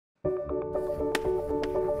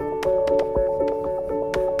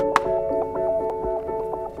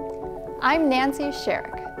I'm Nancy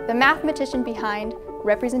Scherich, the mathematician behind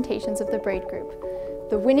Representations of the Braid Group,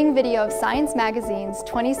 the winning video of Science Magazine's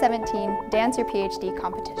 2017 Dance Your PhD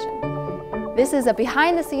competition. This is a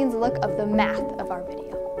behind-the-scenes look of the math of our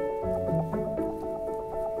video.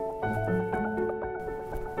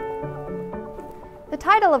 The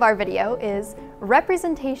title of our video is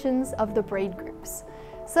Representations of the Braid Groups.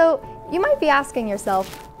 So you might be asking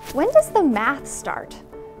yourself, when does the math start?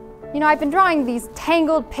 You know, I've been drawing these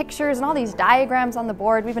tangled pictures and all these diagrams on the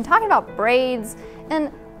board. We've been talking about braids,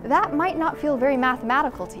 and that might not feel very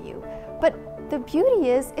mathematical to you. But the beauty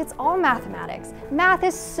is, it's all mathematics. Math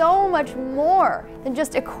is so much more than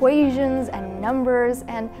just equations and numbers,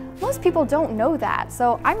 and most people don't know that.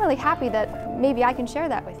 So I'm really happy that maybe I can share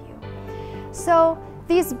that with you. So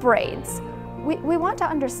these braids, we want to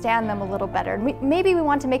understand them a little better. Maybe we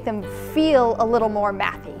want to make them feel a little more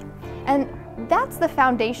mathy. And that's the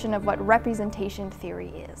foundation of what representation theory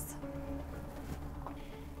is.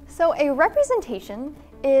 So a representation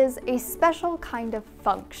is a special kind of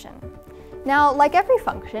function. Now, like every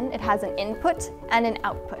function, it has an input and an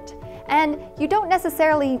output. And you don't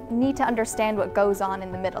necessarily need to understand what goes on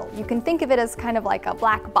in the middle. You can think of it as kind of like a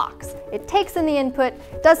black box. It takes in the input,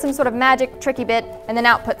 does some sort of magic, tricky bit, and then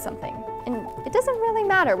outputs something. And it doesn't really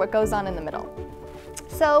matter what goes on in the middle.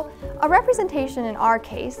 So a representation in our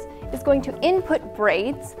case is going to input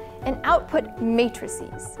braids and output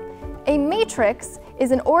matrices. A matrix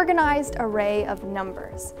is an organized array of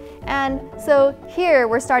numbers. And so here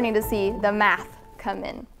we're starting to see the math come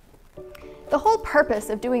in. The whole purpose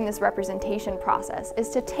of doing this representation process is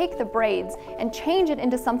to take the braids and change it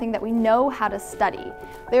into something that we know how to study.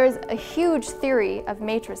 There is a huge theory of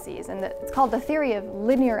matrices, and it's called the theory of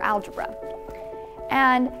linear algebra.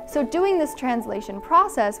 And so doing this translation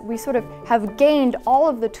process, we sort of have gained all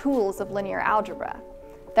of the tools of linear algebra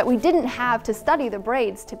that we didn't have to study the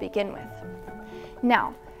braids to begin with.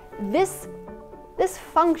 Now, this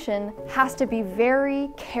function has to be very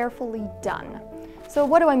carefully done. So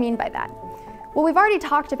what do I mean by that? Well, we've already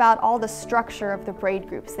talked about all the structure of the braid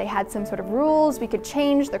groups. They had some sort of rules, we could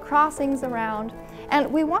change the crossings around, and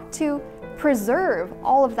we want to preserve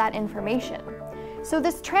all of that information. So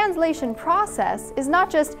this translation process is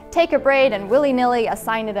not just take a braid and willy-nilly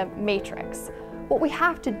assign it a matrix. What we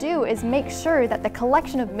have to do is make sure that the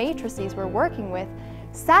collection of matrices we're working with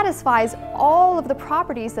satisfies all of the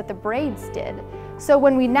properties that the braids did. So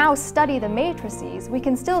when we now study the matrices, we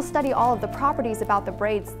can still study all of the properties about the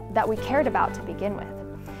braids that we cared about to begin with.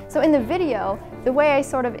 So in the video, the way I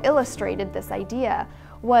sort of illustrated this idea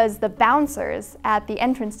was the bouncers at the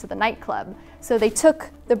entrance to the nightclub. So they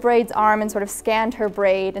took the braid's arm and sort of scanned her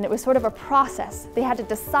braid, and it was sort of a process. They had to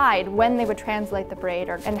decide when they would translate the braid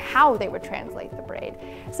and how they would translate the braid.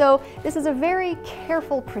 So this is a very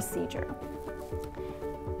careful procedure.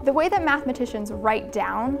 The way that mathematicians write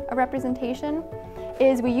down a representation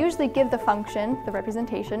is we usually give the function, the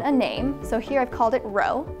representation, a name. So here I've called it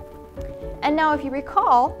rho. And now if you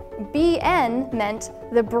recall, Bn meant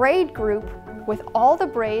the braid group with all the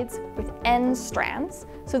braids with n strands.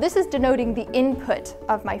 So this is denoting the input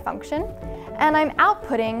of my function. And I'm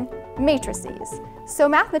outputting matrices. So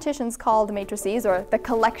mathematicians call the matrices, or the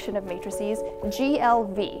collection of matrices,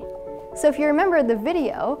 GLV. So if you remember the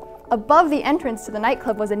video, above the entrance to the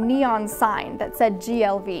nightclub was a neon sign that said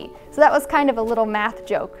GLV. So that was kind of a little math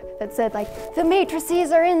joke that said, like, the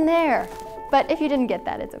matrices are in there. But if you didn't get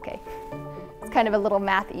that, it's okay. It's kind of a little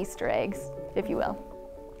math Easter eggs, if you will.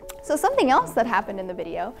 So something else that happened in the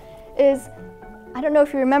video is, I don't know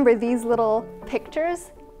if you remember these little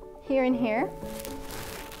pictures here and here.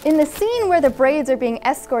 In the scene where the braids are being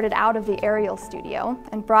escorted out of the aerial studio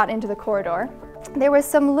and brought into the corridor, there was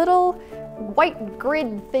some little white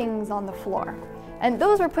grid things on the floor. And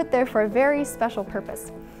those were put there for a very special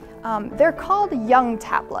purpose. They're called young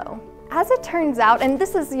tableau. As it turns out, and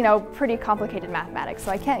this is, pretty complicated mathematics,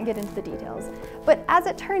 so I can't get into the details, but as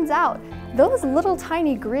it turns out, those little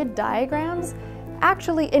tiny grid diagrams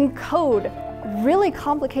actually encode really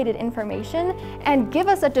complicated information and give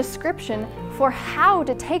us a description for how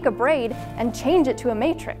to take a braid and change it to a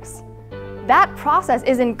matrix. That process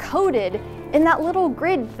is encoded in that little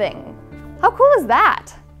grid thing. How cool is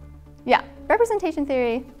that? Yeah, representation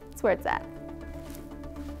theory, that's where it's at.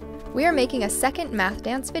 We are making a second math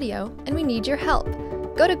dance video, and we need your help.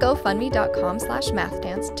 Go to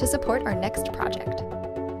gofundme.com/mathdance to support our next project.